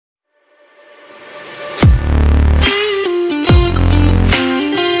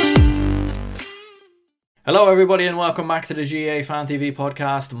Hello, everybody, and welcome back to the GAA Fan TV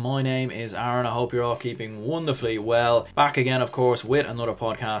podcast. My name is Aaron. I hope you're all keeping wonderfully well. Back again, of course, with another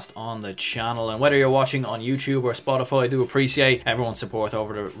podcast on the channel. And whether you're watching on YouTube or Spotify, I do appreciate everyone's support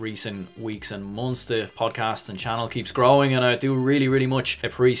over the recent weeks and months. The podcast and channel keeps growing, and I do really much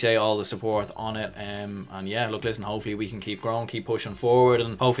appreciate all the support on it. And yeah, look, listen, hopefully we can keep growing, keep pushing forward,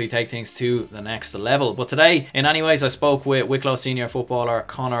 and hopefully take things to the next level. But today, in any ways, I spoke with Wicklow senior footballer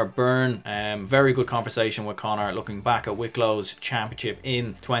Conor Byrne. Very good conversation with Conor, looking back at Wicklows Championship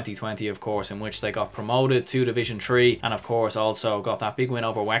in 2020, of course, in which they got promoted to Division 3, and of course also got that big win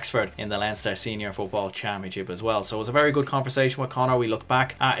over Wexford in the Leinster Senior Football Championship as well. So it was a very good conversation with Conor. We look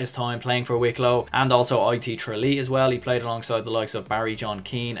back at his time playing for Wicklow and also IT Tralee as well. He played alongside the likes of Barry John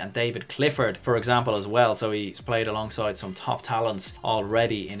Keane and David Clifford, for example, as well. So he's played alongside some top talents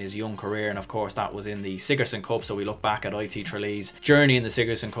already in his young career, and of course that was in the Sigerson Cup. So we look back at IT Tralee's journey in the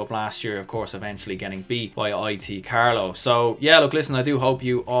Sigerson Cup last year, of course eventually getting beat by IT Carlow. So yeah, look, listen, I do hope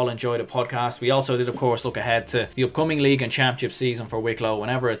you all enjoy the podcast. We also did, of course, look ahead to the upcoming league and championship season for Wicklow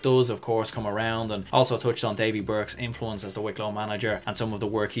whenever it does, of course, come around, and also touched on Davy Burke's influence as the Wicklow manager and some of the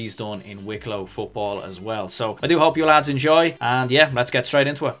work he's done in Wicklow football as well. So I do hope you lads enjoy, and yeah, let's get straight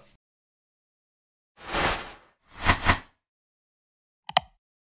into it.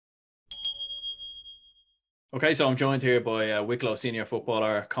 Okay, so I'm joined here by Wicklow senior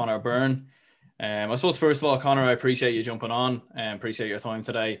footballer Conor Byrne. I suppose first of all, Conor, I appreciate you jumping on and appreciate your time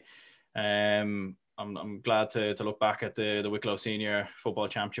today. I'm glad to look back at the Wicklow Senior Football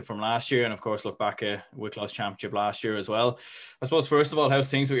Championship from last year, and of course look back at Wicklows Championship last year as well. I suppose first of all, how's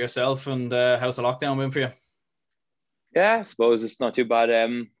things with yourself, and how's the lockdown been for you? Yeah, I suppose it's not too bad.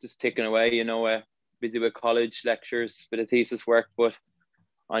 Just ticking away, busy with college lectures, bit of thesis work, but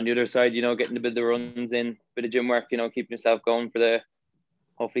on the other side, getting a bit of the runs in, bit of gym work, keeping yourself going for the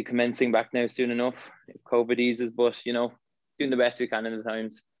hopefully commencing back now soon enough if COVID eases, but doing the best we can in the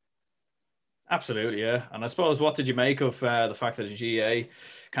times. Absolutely, yeah. And I suppose, what did you make of the fact that the GAA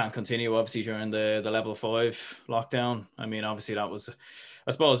can't continue, obviously, during the level 5 lockdown? I mean, obviously, that was,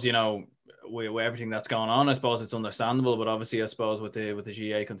 I suppose, with everything that's going on, I suppose it's understandable. But obviously, I suppose with the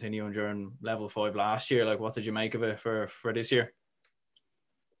GAA continuing during level 5 last year, like, what did you make of it for this year?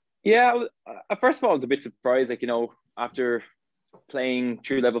 Yeah, first of all, I was a bit surprised, after playing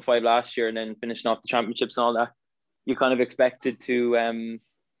through level 5 last year and then finishing off the championships and all that, you kind of expected to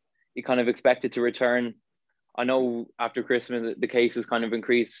return. I know after Christmas the cases kind of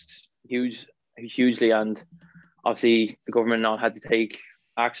increased hugely, and obviously the government now had to take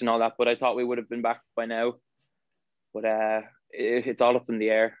action and all that. But I thought we would have been back by now. But it's all up in the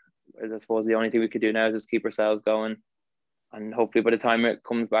air. I suppose the only thing we could do now is just keep ourselves going, and hopefully by the time it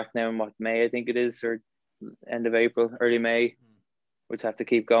comes back now in May, I think it is, or end of April, early May, we just have to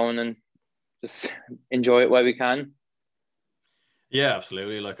keep going and just enjoy it while we can. Yeah,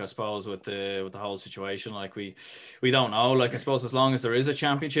 absolutely. Like, I suppose with the whole situation, like, we don't know. Like, I suppose as long as there is a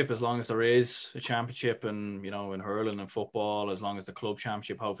championship, as long as there is a championship, and in hurling and football, as long as the club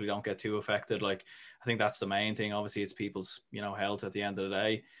championship hopefully don't get too affected. Like, I think that's the main thing. Obviously, it's people's health at the end of the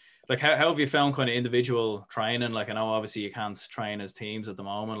day. Like, how have you found kind of individual training? Like, I know obviously you can't train as teams at the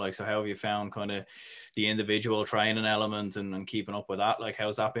moment. Like, so how have you found kind of the individual training element and keeping up with that? Like,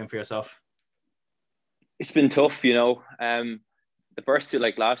 how's that been for yourself? It's been tough, the first two,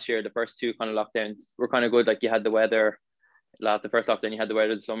 like last year, the first two kind of lockdowns were kind of good. Like, you had the weather, the first lockdown, you had the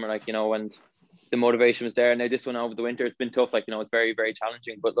weather in the summer, and the motivation was there. Now this one over the winter, it's been tough. It's very, very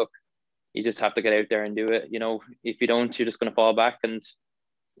challenging. But look, you just have to get out there and do it. If you don't, you're just going to fall back. And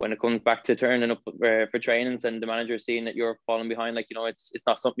when it comes back to turning up for trainings and the manager seeing that you're falling behind, it's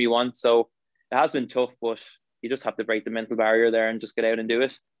not something you want. So it has been tough, but you just have to break the mental barrier there and just get out and do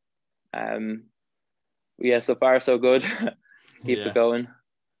it. Yeah, so far so good. Keep it Yeah. going.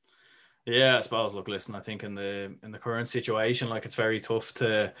 Yeah, I suppose. Look, listen, I think in the current situation, like, it's very tough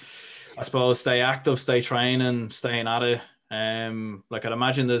to, I suppose, stay active, stay training, staying at it. Like, I'd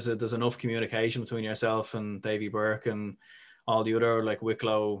imagine there's enough communication between yourself and Davy Burke and all the other, like,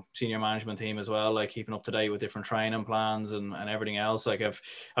 Wicklow senior management team as well, like, keeping up to date with different training plans and everything else. Like, have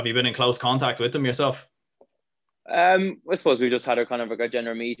you been in close contact with them yourself? I suppose we just had our kind of like our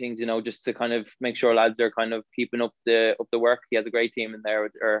general meetings, just to kind of make sure lads are kind of keeping up the work. He has a great team in there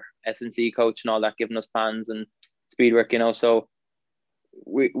with our S&C coach and all that, giving us plans and speed work, so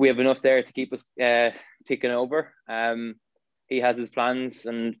we have enough there to keep us ticking over. He has his plans,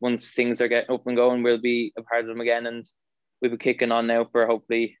 and once things are getting up and going, we'll be a part of them again, and we'll be kicking on now for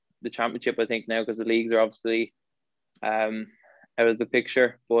hopefully the championship, I think, now, because the leagues are obviously out of the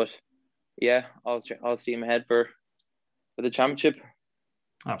picture. But yeah, I'll see him ahead for the championship.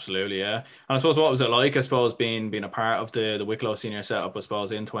 Absolutely, yeah. And I suppose what was it like, I suppose, being a part of the Wicklow senior setup, I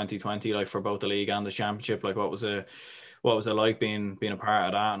suppose, in 2020, like for both the league and the championship, like what was it like being a part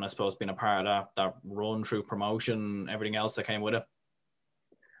of that, and I suppose being a part of that run through promotion, everything else that came with it?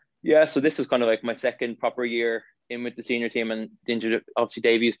 Yeah, so this was kind of like my second proper year in with the senior team, and obviously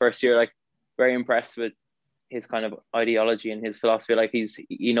Davies first year. Like, very impressed with his kind of ideology and his philosophy. Like,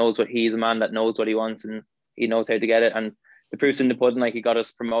 he knows what he's a man that knows what he wants, and he knows how to get it. And the proof's in the pudding. Like, he got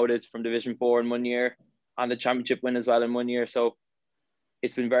us promoted from Division 4 in 1 year, and the championship win as well in 1 year. So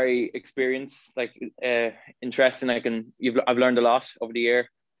it's been very interesting. I've learned a lot over the year.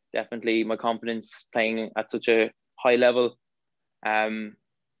 Definitely my confidence playing at such a high level.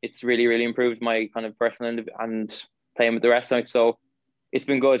 It's really, really improved my kind of personal and playing with the rest. Like, so it's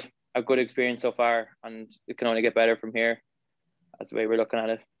been good, a good experience so far, and it can only get better from here. That's the way we're looking at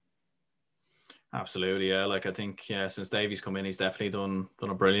it. Absolutely, yeah. Like I think, yeah, since Davies come in, he's definitely done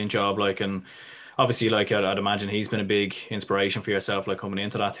a brilliant job. Like, and obviously, like I'd imagine he's been a big inspiration for yourself, like coming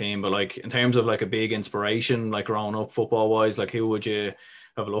into that team. But like in terms of like a big inspiration, like growing up football wise, like who would you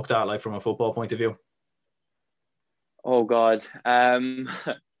have looked at, like from a football point of view? Oh God,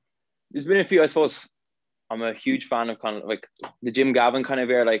 there's been a few. I suppose I'm a huge fan of kind of like the Jim Gavin kind of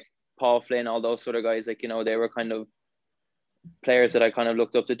era, like Paul Flynn, all those sort of guys. Like, they were kind of players that I kind of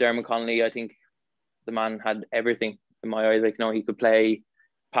looked up to. Dermot Connolly, I think the man had everything in my eyes. Like, he could play,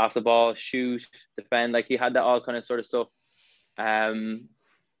 pass the ball, shoot, defend. Like, he had that all kind of sort of stuff. Um,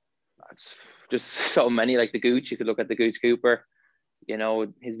 it's just so many. Like the Gooch, you could look at the Gooch Cooper.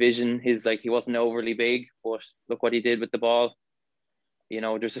 His vision, he wasn't overly big, but look what he did with the ball.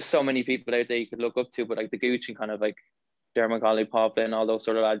 There's just so many people out there you could look up to, but like the Gooch and kind of like Dermot Connolly, Paul Flynn, all those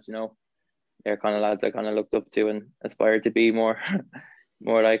sort of lads, they're kind of lads I kind of looked up to and aspired to be more,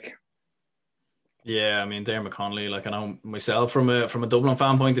 more like. Yeah, I mean, Dermot Connolly, like I know myself from a Dublin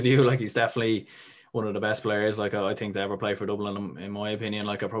fan point of view, like he's definitely one of the best players, like I think to ever play for Dublin, in my opinion.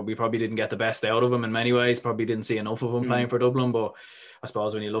 Like we probably didn't get the best out of him in many ways, probably didn't see enough of him playing for Dublin, but I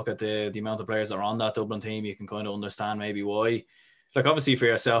suppose when you look at the amount of players that are on that Dublin team, you can kind of understand maybe why. Like obviously for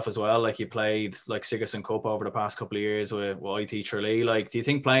yourself as well, like you played like Sigerson Cup over the past couple of years with IT Tralee. Like, do you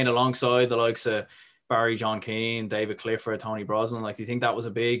think playing alongside the likes of Barry, John Keane, David Clifford, Tony Brosnan, like do you think that was a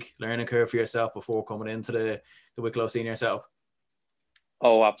big learning curve for yourself before coming into the Wicklow senior setup?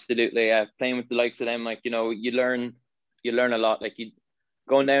 Oh, absolutely. Yeah, playing with the likes of them, like, you learn a lot. Like, you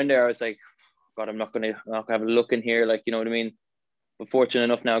going down there, I was like, God, I'm not gonna have a look in here. Like, you know what I mean? But fortunate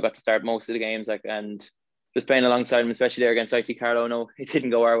enough now, I got to start most of the games. Like, and just playing alongside him, especially there against IT Carlow. No, it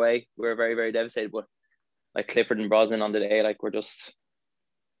didn't go our way. We were very, very devastated. But like Clifford and Brosnan on the day, like we're just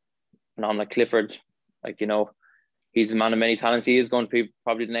phenomenal. Like Clifford, like, he's a man of many talents. He is going to be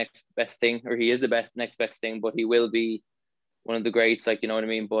probably the next best thing, or he is the next best thing, but he will be one of the greats, like, you know what I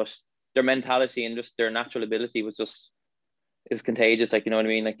mean? But their mentality and just their natural ability is contagious, like, you know what I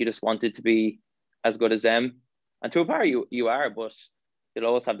mean? Like, you just wanted to be as good as them. And to a part, you are, but you'll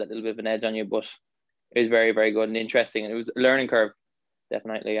always have that little bit of an edge on you. But it was very, very good and interesting. And it was a learning curve,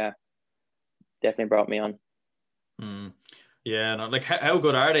 definitely. Yeah, definitely brought me on. Mm. Yeah, no, like how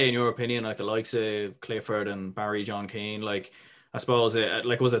good are they in your opinion? Like the likes of Clifford and Barry, John Keane. Like I suppose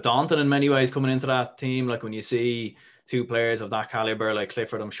was it daunting in many ways coming into that team? Like when you see two players of that caliber, like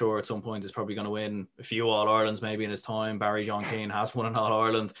Clifford, I'm sure at some point is probably going to win a few All Irelands maybe in his time. Barry, John Keane has won an All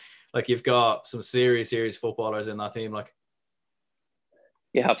Ireland. Like you've got some serious footballers in that team. Like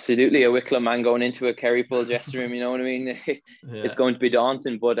Yeah, absolutely. A Wicklow man going into a Kerry full dressing room, you know what I mean? It's yeah, going to be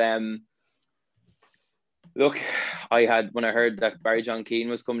daunting, but look, when I heard that Barry John Keane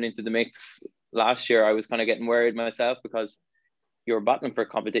was coming into the mix last year, I was kind of getting worried myself because you're battling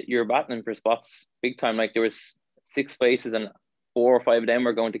for spots big time. Like there was 6 places and 4 or 5 of them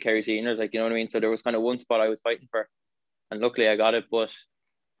were going to Kerry seniors, like, you know what I mean? So there was kind of one spot I was fighting for, and luckily I got it. But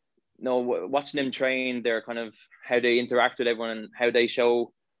no, watching them train, their kind of how they interact with everyone and how they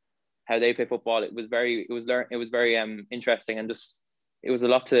show how they play football, it was very interesting, and just it was a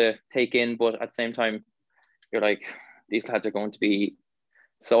lot to take in. But at the same time, you're like, these lads are going to be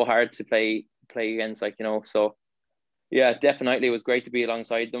so hard to play against, like, so yeah, definitely it was great to be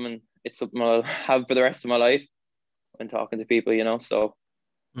alongside them, and it's something I'll have for the rest of my life when talking to people, so.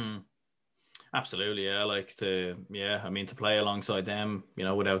 Absolutely, yeah. I mean, to play alongside them,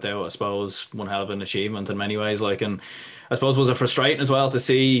 without doubt, I suppose one hell of an achievement in many ways. Like, and I suppose was it frustrating as well to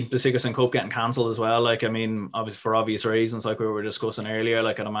see the Sigerson Cup getting cancelled as well. Like, I mean, obviously for obvious reasons, like we were discussing earlier.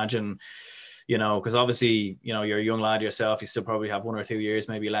 Like, I'd imagine, because obviously, you're a young lad yourself, you still probably have 1 or 2 years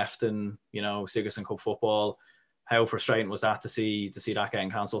maybe left in, Sigerson Cup football. How frustrating was that to see that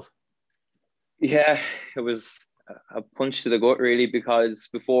getting cancelled? Yeah, it was a punch to the gut really, because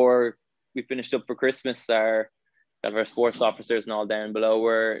before we finished up for Christmas, our sports officers and all down below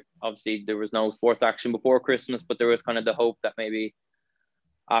were obviously, there was no sports action before Christmas, but there was kind of the hope that maybe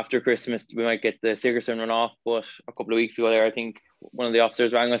after Christmas we might get the Sigerson run off. But a couple of weeks ago there, I think one of the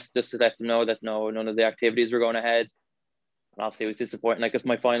officers rang us just to let them know that no, none of the activities were going ahead. And obviously it was disappointing. Like, it's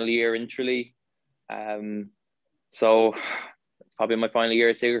my final year in Tralee. So it's probably my final year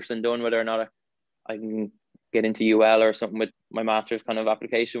at Sigerson done, whether or not I can get into UL or something with my master's kind of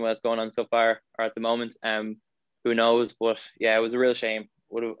application, what's going on so far or at the moment. Who knows? But yeah, it was a real shame.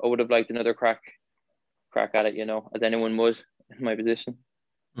 I would have liked another crack at it, as anyone would in my position.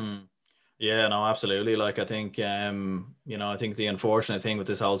 Yeah, no, absolutely. Like, I think, I think the unfortunate thing with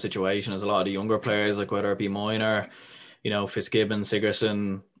this whole situation is a lot of the younger players, like whether it be minor, Fitzgibbon,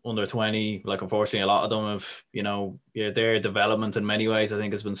 Sigerson, under 20, like, unfortunately, a lot of them have, their development in many ways, I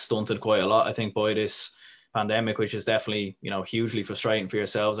think, has been stunted quite a lot, I think, by this pandemic, which is definitely, hugely frustrating for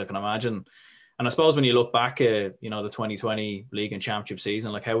yourselves, I can imagine. And I suppose when you look back at, the 2020 league and championship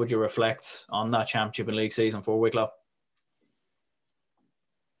season, like, how would you reflect on that championship and league season for Wicklow?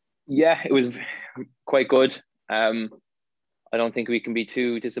 Yeah, it was quite good. I don't think we can be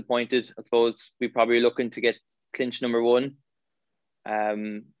too disappointed. I suppose we're probably looking to get clinch number one.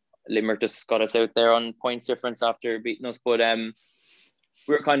 Limerick just got us out there on points difference after beating us, but we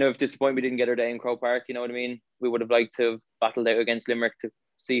were kind of disappointed we didn't get our day in Croke Park. You know what I mean? We would have liked to have battled out against Limerick to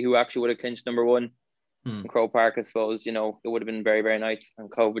see who actually would have clinched number one in Croke Park. I suppose, it would have been very, very nice,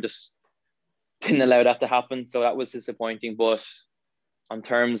 and COVID just didn't allow that to happen, so that was disappointing. But in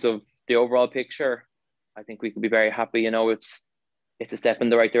terms of the overall picture, I think we could be very happy. It's a step in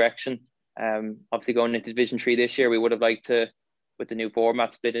the right direction. Obviously, going into Division 3 this year, we would have liked to, with the new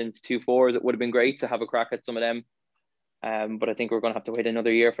format split into 2 4s, it would have been great to have a crack at some of them. But I think we're going to have to wait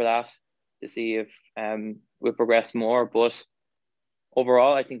another year for that to see if we'll progress more. But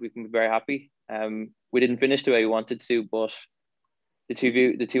overall, I think we can be very happy. We didn't finish the way we wanted to, but the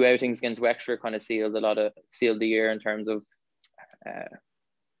two outings against Wexford kind of sealed the year in terms of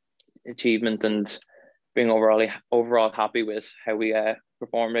achievement, and being overall happy with how we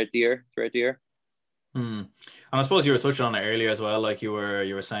performed throughout the year. And I suppose you were touching on it earlier as well, like you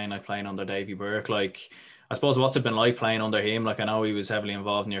were saying, like, playing under Davy Burke. Like, I suppose, what's it been like playing under him? Like, I know he was heavily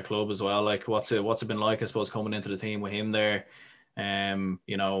involved in your club as well. Like, what's it been like, I suppose, coming into the team with him there?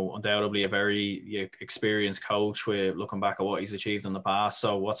 Undoubtedly a very experienced coach, with looking back at what he's achieved in the past.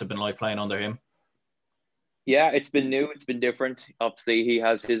 So what's it been like playing under him? Yeah, it's been new. It's been different. Obviously, he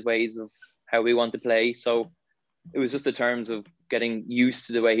has his ways of how we want to play. So it was just in terms of getting used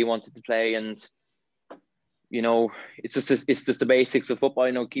to the way he wanted to play. And, it's just the basics of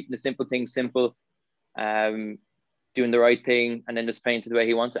football, keeping the simple things simple, doing the right thing, and then just playing to the way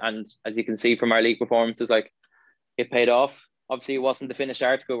he wants it. And as you can see from our league performances, like, it paid off. Obviously, it wasn't the finished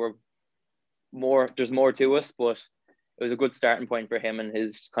article. There's more to us, but it was a good starting point for him and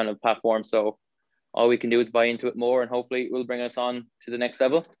his kind of platform. So all we can do is buy into it more, and hopefully it will bring us on to the next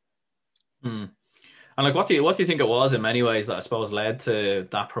level. And like, what do you think it was in many ways that, I suppose, led to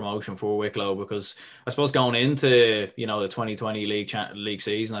that promotion for Wicklow? Because I suppose going into the 2020 league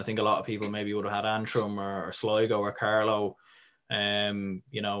season, I think a lot of people maybe would have had Antrim or Sligo or Carlow,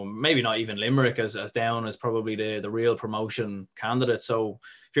 maybe not even Limerick as down as probably the real promotion candidate. So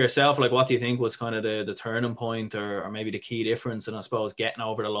for yourself, like, what do you think was kind of the turning point, or maybe the key difference in, I suppose, getting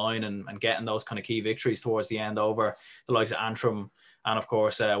over the line and getting those kind of key victories towards the end over the likes of Antrim and, of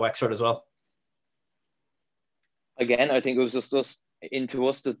course, Wexford as well? Again, I think it was just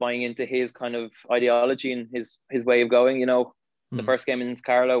just buying into his kind of ideology and his way of going. The first game in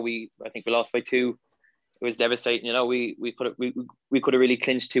Carlow, I think we lost by 2. It was devastating. We could have really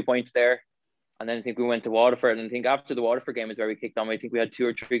clinched 2 points there. And then I think we went to Waterford, and I think after the Waterford game is where we kicked on. I think we had 2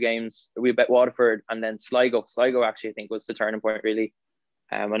 or 3 games. We bet Waterford, and then Sligo. Sligo actually, I think, was the turning point, really.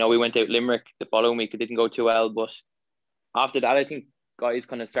 I know we went out Limerick the following week. It didn't go too well, but after that, I think guys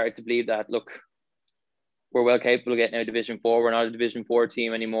kind of started to believe that, look, we're well capable of getting out of Division 4. We're not a Division 4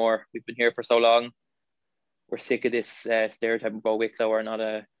 team anymore. We've been here for so long. We're sick of this stereotype about Wicklow. They're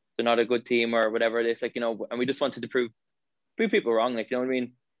not a good team or whatever it is. Like, and we just wanted to prove people wrong. Like, you know what I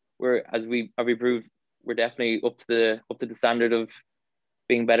mean? We proved, we're definitely up to the standard of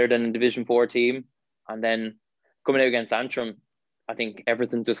being better than a Division 4 team. And then coming out against Antrim, I think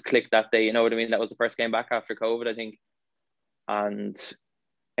everything just clicked that day. You know what I mean? That was the first game back after COVID, I think. And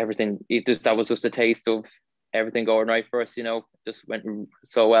that was just a taste of everything going right for us. Just went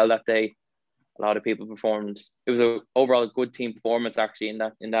so well that day. A lot of people performed. It was an overall good team performance, actually, in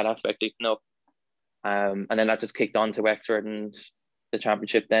that aspect. And then that just kicked on to Wexford and the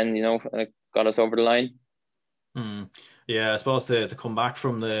championship. Then got us over the line. Mm. Yeah, I suppose to come back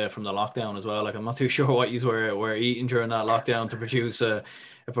from the lockdown as well. Like I'm not too sure what you were eating during that lockdown to produce a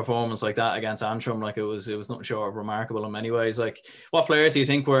performance like that against Antrim. Like it was nothing short of remarkable in many ways. Like what players do you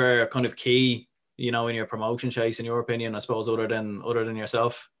think were kind of key, in your promotion chase, in your opinion, I suppose, other than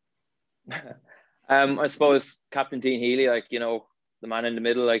yourself? I suppose Captain Dean Healy, like, the man in the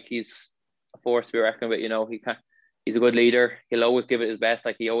middle, like he's a force to be reckoned with. He's a good leader. He'll always give it his best.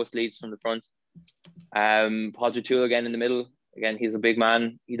 Like he always leads from the front. Podger Tool again in the middle. Again, he's a big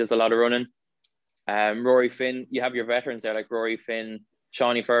man. He does a lot of running. Rory Finn, you have your veterans there like Rory Finn,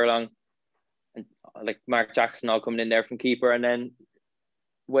 Shawnee Furlong, and like Mark Jackson all coming in there from keeper, and then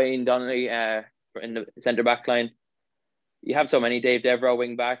Wayne Donnelly in the centre back line. You have so many, Dave Devereux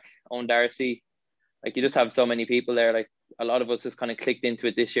wing back, Owen Darcy. Like you just have so many people there. Like a lot of us just kind of clicked into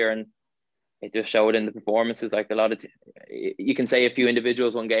it this year, and it just showed in the performances. Like a lot of, you can say a few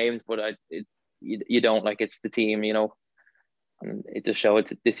individuals won games, but you don't, like it's the team, and it just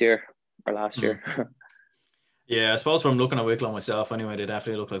showed this year or last year. Yeah, I suppose from looking at Wicklow myself, anyway, they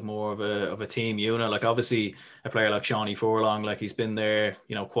definitely look like more of a team unit. Like obviously, a player like Shawnee Furlong, like he's been there,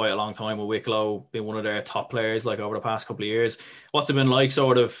 quite a long time with Wicklow, been one of their top players, like over the past couple of years. What's it been like,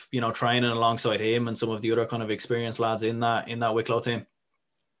 sort of, training alongside him and some of the other kind of experienced lads in that Wicklow team?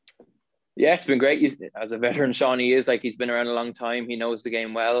 Yeah, it's been great. As a veteran, Shawnee is like he's been around a long time. He knows the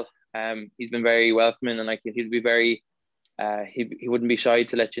game well. He's been very welcoming, and like he'd be very, he wouldn't be shy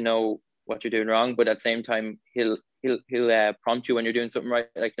to let you know what you're doing wrong, but at the same time he'll prompt you when you're doing something right.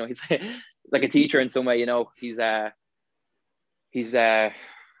 Like he's like a teacher in some way. He's a good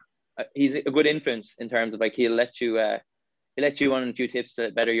influence in terms of like he'll let you on a few tips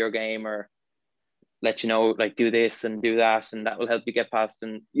to better your game, or let you know like do this and do that, and that will help you get past.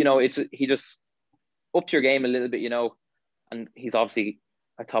 And he just upped your game a little bit, and he's obviously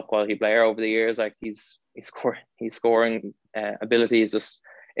a top quality player over the years. Like his scoring ability is just,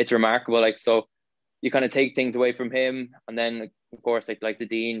 it's remarkable. Like, so you kind of take things away from him, and then of course like the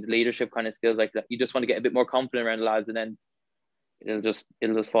Dean, the leadership kind of skills like that. You just want to get a bit more confident around the lads, and then it'll just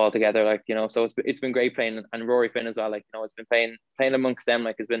fall together. Like so it's been great playing, and Rory Finn as well. Like it's been playing amongst them.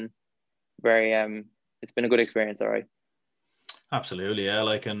 Like it's been very it's been a good experience. All right. Absolutely, yeah.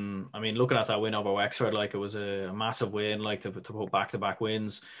 Like, and I mean, looking at that win over Wexford, like it was a massive win, like to put back-to-back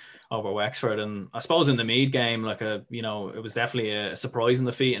wins over Wexford. And I suppose in the Mead game, like it was definitely a surprising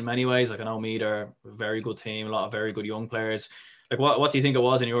defeat in many ways. Like I know Mead are a very good team, a lot of very good young players. Like what do you think it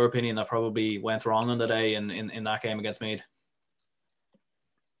was, in your opinion, that probably went wrong on the day in that game against Mead?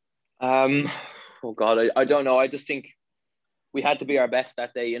 Oh God, I don't know. I just think we had to be our best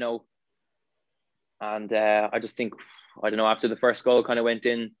that day, and I just think, I don't know, after the first goal kind of went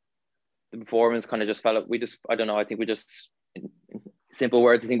in, the performance kind of just fell up. I don't know, I think we just, in simple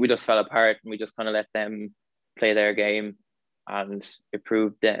words, I think we just fell apart, and we just kind of let them play their game, and it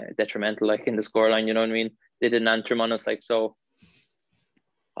proved detrimental, like in the scoreline, you know what I mean? They did an Antrim on us, like, so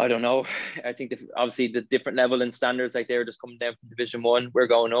I don't know. I think obviously the different level and standards, like they were just coming down from Division 1, we're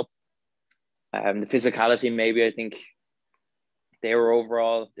going up. The physicality, maybe, I think they're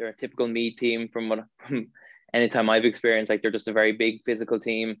a typical Mead team from any time I've experienced. Like they're just a very big physical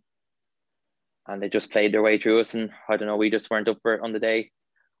team, and they just played their way through us. And I don't know, we just weren't up for it on the day,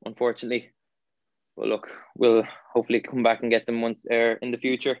 unfortunately. But look, we'll hopefully come back and get them once in the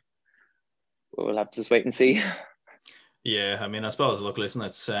future. We'll have to just wait and see. Yeah, I mean, I suppose, look, listen,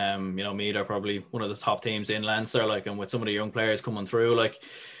 it's Meath are probably one of the top teams in Leinster, like, and with some of the young players coming through, like,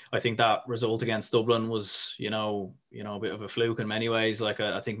 I think that result against Dublin was, a bit of a fluke in many ways. Like,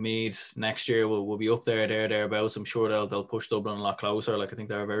 I think Meath next year will be up thereabouts. I'm sure they'll push Dublin a lot closer. Like, I think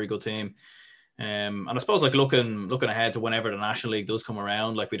they're a very good team. And I suppose, like, looking ahead to whenever the National League does come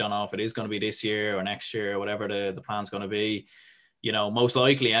around, like, we don't know if it is going to be this year or next year or whatever the plan's going to be. Most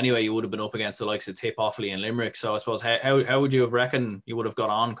likely anyway, you would have been up against the likes of Tip, Offaly and Limerick. So I suppose how would you have reckoned you would have got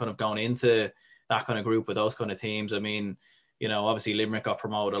on kind of going into that kind of group with those kind of teams? I mean, obviously Limerick got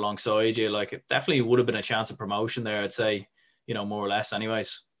promoted alongside you. Like it definitely would have been a chance of promotion there, I'd say, more or less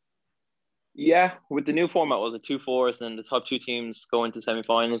anyways. Yeah, with the new format, was it 2-4s and the top two teams go into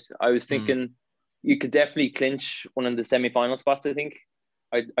semi-finals? I was thinking you could definitely clinch one of the semi-final spots, I think.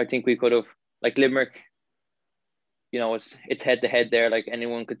 I think we could have, like Limerick, it's head to head there. Like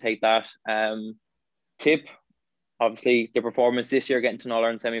anyone could take that. Tip, obviously their performance this year, getting to an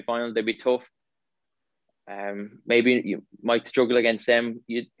All-Ireland semi-final, they'd be tough. Maybe you might struggle against them.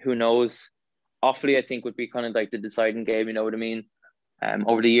 Who knows? Offaly, I think, would be kind of like the deciding game. You know what I mean?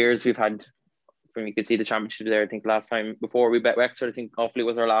 Over the years, we've had, from you could see the championship there. I think last time before we bet Wexford, I think Offaly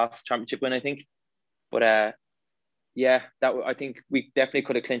was our last championship win. I think, but yeah, I think we definitely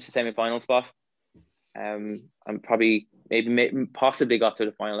could have clinched the semi-final spot. and probably possibly got to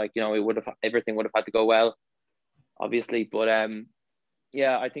the final. Like, you know, everything would have had to go well, obviously. But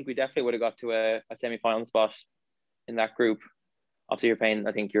yeah, I think we definitely would have got to a semi-final spot in that group. Obviously,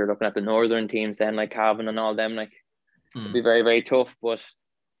 I think you're looking at the northern teams then, like Cavan and all them. Like, it'd be very, very tough. But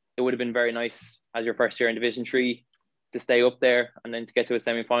it would have been very nice as your first year in Division 3 to stay up there and then to get to a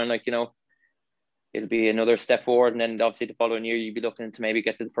semi-final. Like, you know, it'll be another step forward. And then obviously the following year, you'd be looking to maybe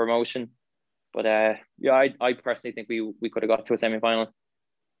get to the promotion. But yeah, I personally think we could have got to a semi-final.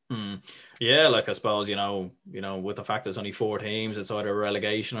 Yeah, like I suppose, you know, with the fact there's only 4 teams, it's either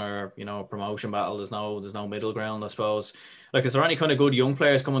relegation or, you know, promotion battle. There's no middle ground, I suppose. Like, is there any kind of good young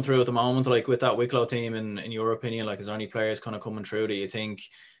players coming through at the moment, like with that Wicklow team, in your opinion? Like, is there any players kind of coming through that you think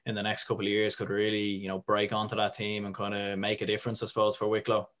in the next couple of years could really, you know, break onto that team and kind of make a difference, I suppose, for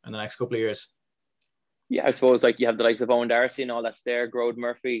Wicklow in the next couple of years? Yeah, I suppose like you have the likes of Owen Darcy and all that's there, Grode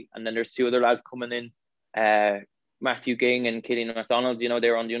Murphy, and then there's 2 other lads coming in, Matthew Ging and Killian McDonald. You know,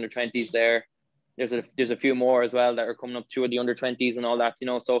 they're on the under-20s there. There's a few more as well that are coming up through the under-20s and all that, you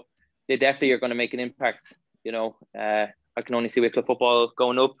know, so they definitely are going to make an impact. You know, I can only see Wicklow football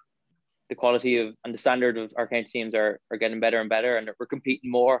going up. The quality of and the standard of our county teams are getting better and better, and we're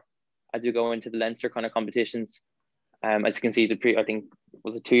competing more as we go into the Leinster kind of competitions. As you can see, I think,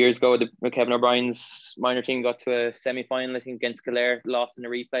 was it 2 years ago, Kevin O'Brien's minor team got to a semi-final, I think, against Kildare, lost in a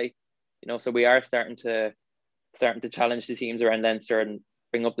replay. You know, so we are starting to challenge the teams around Leinster and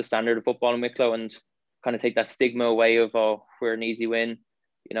bring up the standard of football in Wicklow and kind of take that stigma away of, oh, we're an easy win.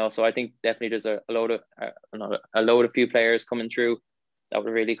 You know, so I think definitely there's a load of few players coming through that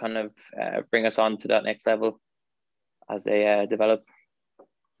would really kind of bring us on to that next level as they develop.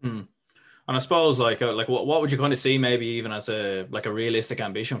 And I suppose like what would you kind of see maybe even as a realistic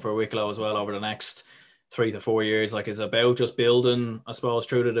ambition for Wicklow as well over the next 3 to 4 years? Like, is it about just building, I suppose,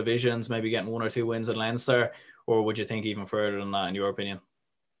 through the divisions, maybe getting 1 or 2 wins in Leinster, or would you think even further than that, in your opinion?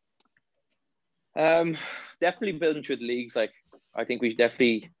 Definitely building through the leagues. Like, I think we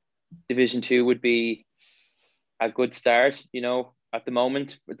definitely Division 2 would be a good start, you know, at the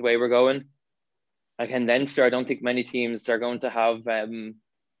moment with the way we're going. Like in Leinster, I don't think many teams are going to have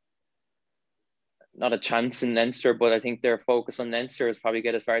not a chance in Leinster, but I think their focus on Leinster is probably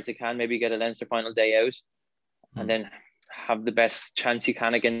get as far as they can, maybe get a Leinster final day out, and then have the best chance you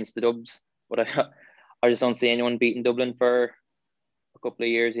can against the Dubs. But I just don't see anyone beating Dublin for a couple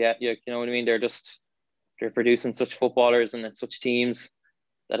of years yet. You know what I mean? They're producing such footballers and such teams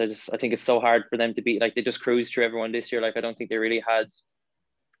that I think it's so hard for them to beat. Like, they just cruised through everyone this year. Like, I don't think they really had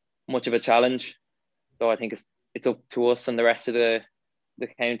much of a challenge. So I think it's up to us and the rest of the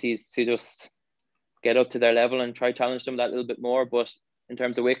counties to just get up to their level and try challenge them that little bit more. But in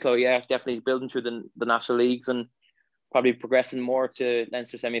terms of Wicklow, yeah, definitely building through the national leagues and probably progressing more to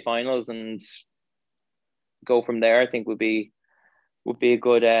Leinster semi-finals and go from there, I think would be a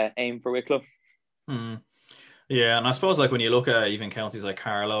good aim for Wicklow. Yeah, and I suppose like when you look at even counties like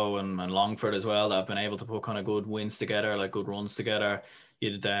Carlow and Longford as well that have been able to put kind of good wins together, like good runs together.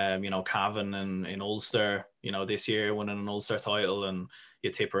 You did, you know, Cavan in Ulster, you know, this year winning an Ulster title, and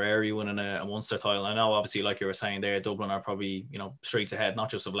you Tipperary winning a Munster title. I know, obviously, like you were saying there, Dublin are probably, you know, streets ahead, not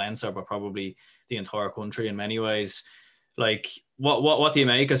just of Leinster, but probably the entire country in many ways. Like, what do you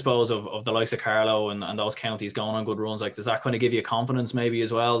make, I suppose, of the likes of Carlow and those counties going on good runs? Like, does that kind of give you confidence maybe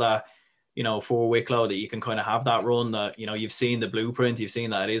as well that, you know, for Wicklow, that you can kind of have that run, that, you know, you've seen the blueprint, you've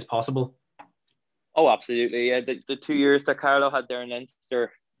seen that it is possible? Oh, absolutely. Yeah, the 2 years that Carlow had there in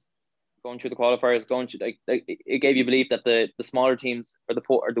Leinster, going through the qualifiers, going through, like it gave you belief that the smaller teams or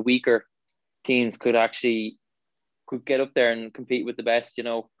the weaker teams could get up there and compete with the best, you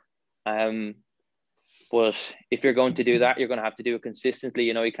know. But if you're going to do that, you're going to have to do it consistently.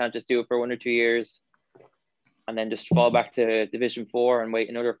 You know, you can't just do it for 1 or 2 years and then just fall back to Division 4 and wait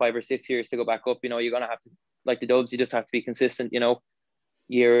another 5 or 6 years to go back up. You know, you're going to have to, like the Dubs, you just have to be consistent, you know,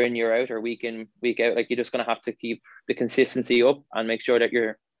 year in, year out, or week in, week out. Like, you're just going to have to keep the consistency up and make sure that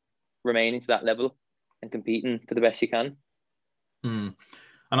you're remaining to that level and competing to the best you can.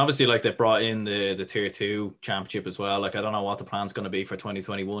 And obviously, like, they brought in the Tier 2 championship as well. Like, I don't know what the plan's going to be for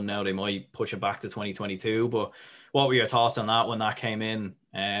 2021 now. They might push it back to 2022. But what were your thoughts on that when that came in?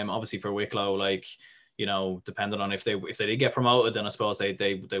 Obviously for Wicklow, like, you know, depending on if they did get promoted, then I suppose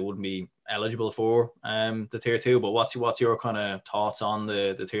they wouldn't be eligible for the Tier 2. But what's your kind of thoughts on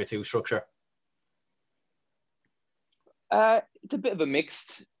the Tier 2 structure? It's a bit of a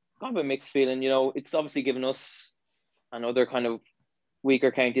mixed feeling. You know, it's obviously given us and other kind of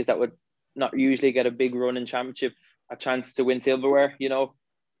weaker counties that would not usually get a big run in championship a chance to win silverware, you know.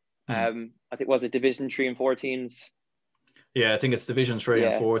 I think, was it Division 3 and 4 teams Yeah, I think it's Division 3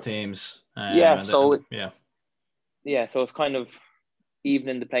 and Yeah, 4 teams. yeah. Yeah. So it's kind of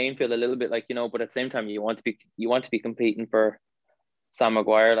evening the playing field a little bit, like, but at the same time you want to be competing for Sam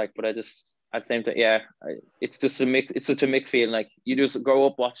Maguire, like, but I just at the same time, yeah, it's just a mix. It's such a mixed feeling. Like, you just grow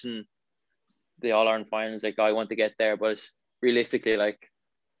up watching the All Ireland finals, like, I want to get there, but realistically, like,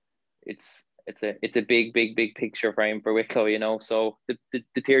 it's a big picture frame for Wicklow, So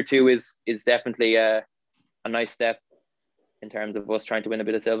the tier two is definitely a nice step in terms of us trying to win a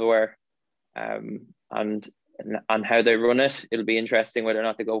bit of silverware, and how they run it. It'll be interesting whether or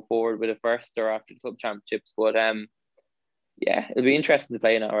not they go forward with it first or after the club championships, but yeah, it'll be interesting to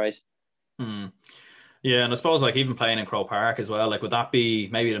play in it, all right. Hmm. Yeah, and I suppose like even playing in Crow Park as well, like would that be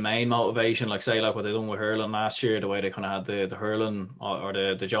maybe the main motivation? Like say like what they done with hurling last year, the way they kind of had the hurling or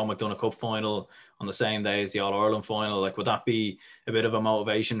the Joe McDonagh Cup final on the same day as the All Ireland final. Like would that be a bit of a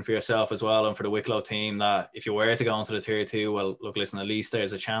motivation for yourself as well and for the Wicklow team that if you were to go into the tier two, well look, listen, at least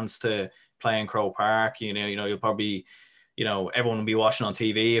there's a chance to play in Crow Park. You'll probably, everyone will be watching on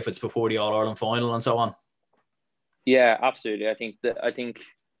TV if it's before the All Ireland final and so on. Yeah, absolutely. I think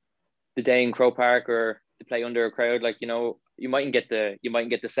the day in Crow Park or to play under a crowd, like, you mightn't get the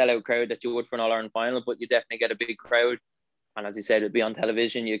sellout crowd that you would for an All Ireland final, but you definitely get a big crowd. And as you said, it'd be on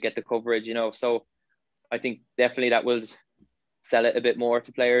television. You get the coverage, So I think definitely that will sell it a bit more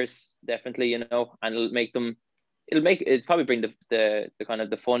to players, definitely, and it'll probably bring the kind of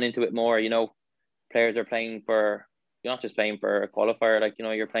the fun into it more. Players are playing for, you're not just playing for a qualifier, like,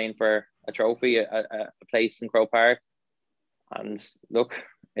 you're playing for a trophy, a place in Crow Park. And look,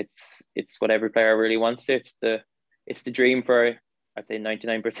 it's what every player really wants. It's the dream for, I'd say,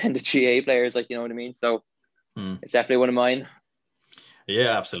 99% of GA players, like, you know what I mean? So it's definitely one of mine.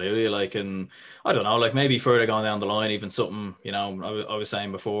 Yeah, absolutely. Like, and I don't know, like maybe further going down the line, even something, I was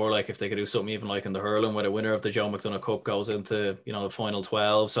saying before, like if they could do something even like in the hurling where the winner of the Joe McDonagh Cup goes into, the final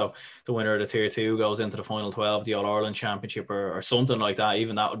 12. So the winner of the tier two goes into the final 12, the All Ireland Championship or something like that.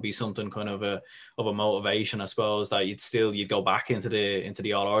 Even that would be something kind of a motivation, I suppose, that you'd go back into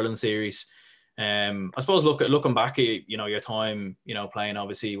the All Ireland series. I suppose looking back at, your time, playing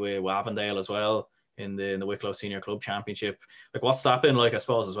obviously with Avondale as well in the Wicklow Senior Club Championship. Like, what's that been like, I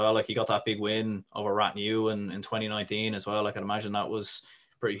suppose, as well? Like, you got that big win over Rathnew in 2019 as well. Like, I'd imagine that was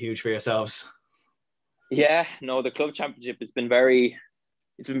pretty huge for yourselves. Yeah, no, the club championship it's been very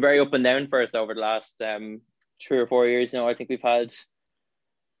up and down for us over the last 3 or 4 years. I think we've had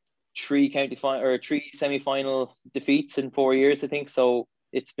three semi-final defeats in 4 years, I think. So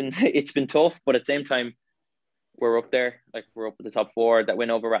it's been it's been tough, but at the same time, we're up there. Like, we're up at the top four. That win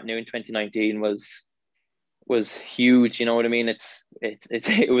over Rathnew in 2019 was huge. You know what I mean?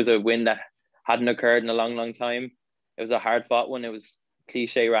 It was a win that hadn't occurred in a long time. It was a hard fought one. It was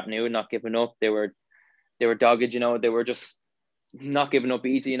cliche Rathnew not giving up. They were dogged. They were just not giving up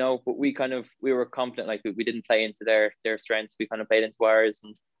easy. But we were confident. Like, we didn't play into their strengths. We kind of played into ours,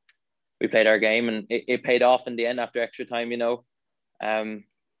 and we played our game, and it paid off in the end after extra time.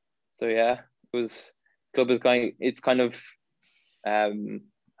 So yeah, it was club is going. It's kind of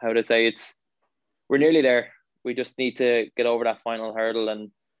how to say, we're nearly there. We just need to get over that final hurdle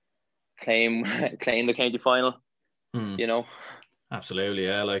and claim claim the county final. Hmm. You know. Absolutely,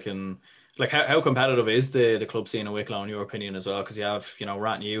 yeah. Like how competitive is the club scene in Wicklow in your opinion as well? Because you have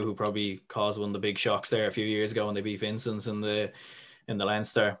Rathnew, who probably caused one of the big shocks there a few years ago when they beat Vincent's in the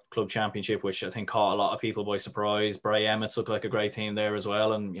Leinster Club Championship, which I think caught a lot of people by surprise. Bray Emmets looked like a great team there as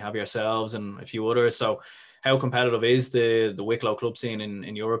well, and you have yourselves and a few others. So, how competitive is the Wicklow club scene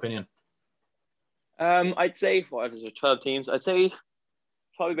in your opinion? I'd say, what is there, 12 teams? I'd say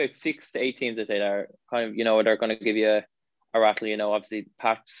probably about 6 to 8 teams. I'd say that are kind of, they're going to give you a rattle. Obviously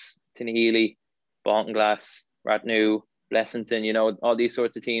Pats, Tinahely, Baltinglass, Rathnew, Blessington. All these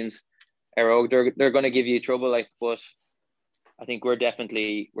sorts of teams. They're going to give you trouble. Like, but I think we're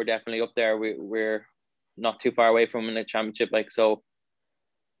definitely up there. We're not too far away from a championship. Like, so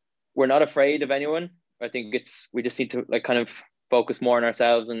we're not afraid of anyone. I think we just need to, like, kind of focus more on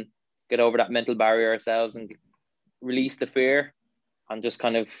ourselves and get over that mental barrier ourselves and release the fear and just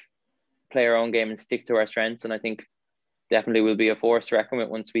kind of play our own game and stick to our strengths. And I think definitely will be a force to reckon with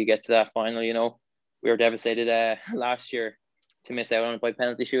once we get to that final. We were devastated last year to miss out on it by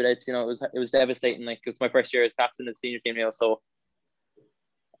penalty shootouts. It was devastating. Like, it was my first year as captain of the senior team, so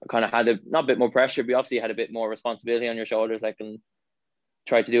I kind of had not a bit more pressure, but obviously had a bit more responsibility on your shoulders. Like, and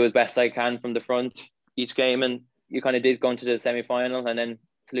try to do as best I can from the front each game. And you kind of did go into the semi-final, and then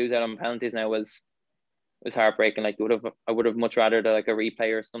to lose out on penalties now was heartbreaking. Like, I would have much rather like a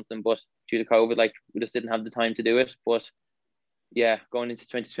replay or something, but due to COVID, like, we just didn't have the time to do it. But yeah, going into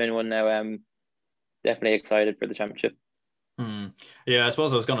 2021 now, definitely excited for the championship. Yeah, I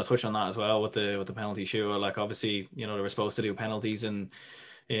suppose I was going to touch on that as well with the penalty shootout. Like obviously, you know, they were supposed to do penalties in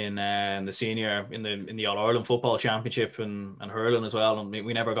the senior in the All Ireland Football Championship and hurling as well, and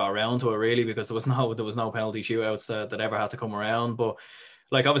we never got around to it really because there was no penalty shootouts that ever had to come around. But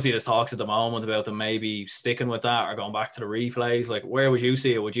like obviously there's talks at the moment about them maybe sticking with that or going back to the replays. Like where would you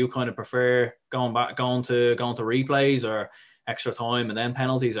see it? Would you kind of prefer going to replays or extra time and then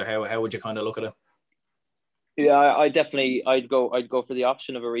penalties, or how would you kind of look at it? Yeah, I'd go for the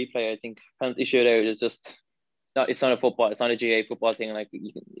option of a replay. I think penalty shootout is just not. It's not a football. It's not a GA football thing. Like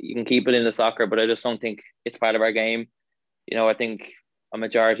you can keep it in the soccer, but I just don't think it's part of our game. You know, I think a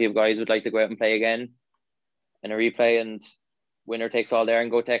majority of guys would like to go out and play again in a replay, and winner takes all there and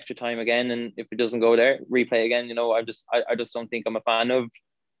go to extra time again. And if it doesn't go there, replay again. You know, I just don't think I'm a fan of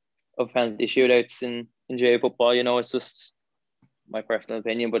penalty shootouts in GA football. You know, it's just my personal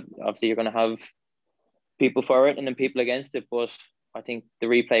opinion, but obviously you're going to have people for it and then people against it. But I think the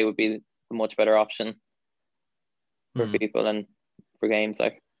replay would be a much better option for people and for games.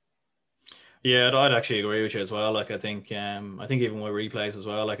 Like, yeah, I'd actually agree with you as well. Like I think even with replays as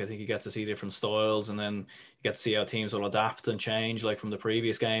well, like I think you get to see different styles, and then you get to see how teams will adapt and change, like from the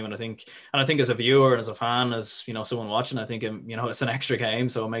previous game. And I think as a viewer and as a fan, as you know, someone watching, I think you know it's an extra game,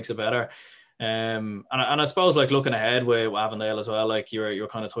 so it makes it better. And I suppose like looking ahead with Avondale as well, like you're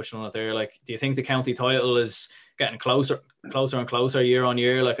kind of touching on it there. Like, do you think the county title is getting closer and closer year on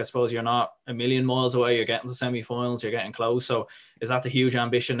year? Like I suppose you're not a million miles away. You're getting to semi-finals. You're getting close. So is that the huge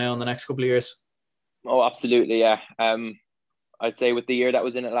ambition now in the next couple of years? Oh, absolutely, yeah. I'd say with the year that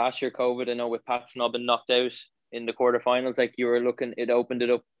was in it last year, COVID, I know with Pat Snobbin knocked out in the quarterfinals, like you were looking, it opened it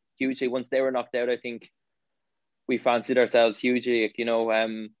up hugely. Once they were knocked out, I think we fancied ourselves hugely. Like, you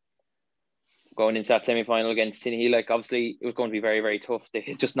know, going into that semi-final against Tinahee, like obviously it was going to be very, very tough. They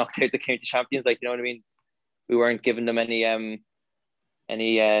had just knocked out the county champions, like, you know what I mean? We weren't giving them any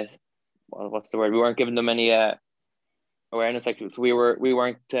what's the word? We weren't giving them any awareness. Like, so we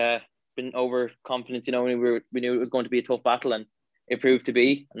weren't been overconfident, you know. We knew it was going to be a tough battle, and it proved to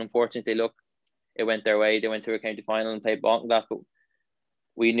be. And unfortunately, look, it went their way. They went to a county final and played Baltinglass, but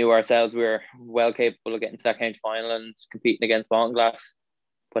we knew ourselves we were well capable of getting to that county final and competing against Baltinglass.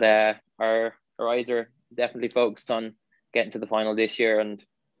 But our eyes are definitely focused on getting to the final this year and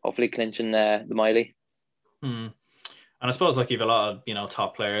hopefully clinching the Miley. And I suppose like you've a lot of, you know,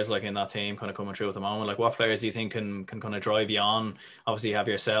 top players like in that team kind of coming through at the moment. Like what players do you think can kind of drive you on? Obviously you have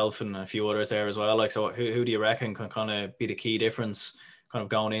yourself and a few others there as well. Like, so who do you reckon can kind of be the key difference kind of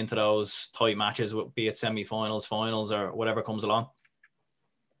going into those tight matches, be it semi-finals, finals, or whatever comes along?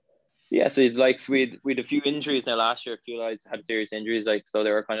 Yeah, so it's like we'd a few injuries now last year. A few guys had serious injuries, like, so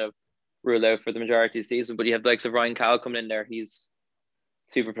they were kind of ruled out for the majority of the season. But you have the likes of Ryan Cowell coming in there. He's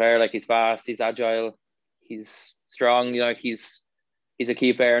a super player. Like, he's fast, he's agile, he's strong. You know, like he's a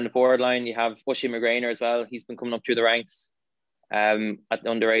key player in the forward line. You have Bushy McGrainer as well. He's been coming up through the ranks at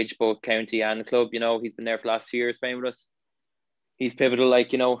underage, both county and club. You know, he's been there for the last 2 years playing with us. He's pivotal,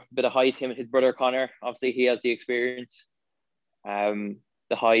 like, you know, a bit of height. Him and his brother Conor, obviously he has the experience, the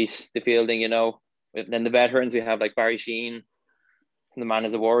height, the fielding, you know. And then the veterans, we have like Barry Sheen, the man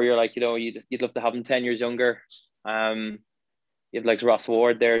is a warrior. Like, you know, you'd love to have him 10 years younger. You have like Ross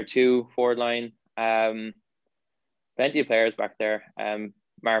Ward there too, forward line. Plenty of players back there.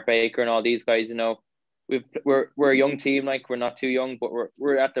 Mark Baker and all these guys, you know. We're a young team, like, we're not too young, but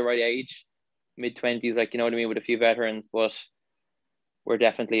we're at the right age, mid-20s, like, you know what I mean, with a few veterans. But we're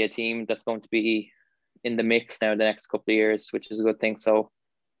definitely a team that's going to be in the mix now the next couple of years, which is a good thing. So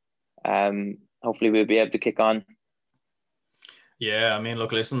hopefully we'll be able to kick on. Yeah, I mean,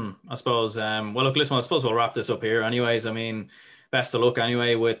 look, listen, I suppose I suppose we'll wrap this up here anyways. I mean, best of luck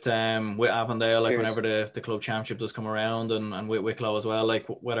anyway with Avondale, like, Cheers. whenever the club championship does come around, and with Wicklow as well, like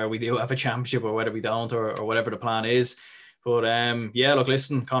whether we do have a championship or whether we don't, or whatever the plan is. But yeah, look,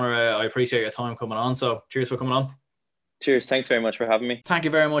 listen, Conor, I appreciate your time coming on, so cheers for coming on. Cheers. Thanks very much for having me. Thank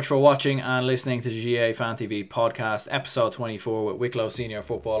you very much for watching and listening to the GAA Fan TV podcast, episode 24 with Wicklow senior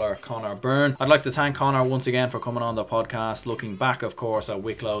footballer Conor Byrne. I'd like to thank Conor once again for coming on the podcast, looking back, of course, at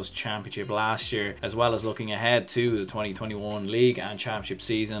Wicklows championship last year, as well as looking ahead to the 2021 league and championship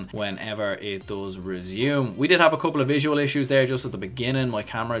season whenever it does resume. We did have a couple of visual issues there just at the beginning. My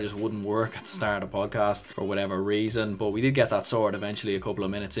camera just wouldn't work at the start of the podcast for whatever reason, but we did get that sorted eventually a couple of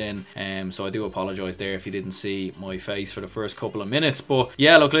minutes in, so I do apologise there if you didn't see my face for the first couple of minutes. But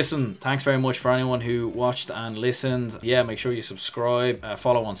yeah, look, listen, thanks very much for anyone who watched and listened. Yeah, make sure you subscribe,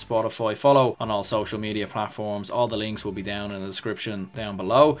 follow on Spotify, follow on all social media platforms. All the links will be down in the description down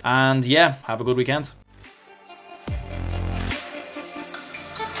below. And yeah, have a good weekend.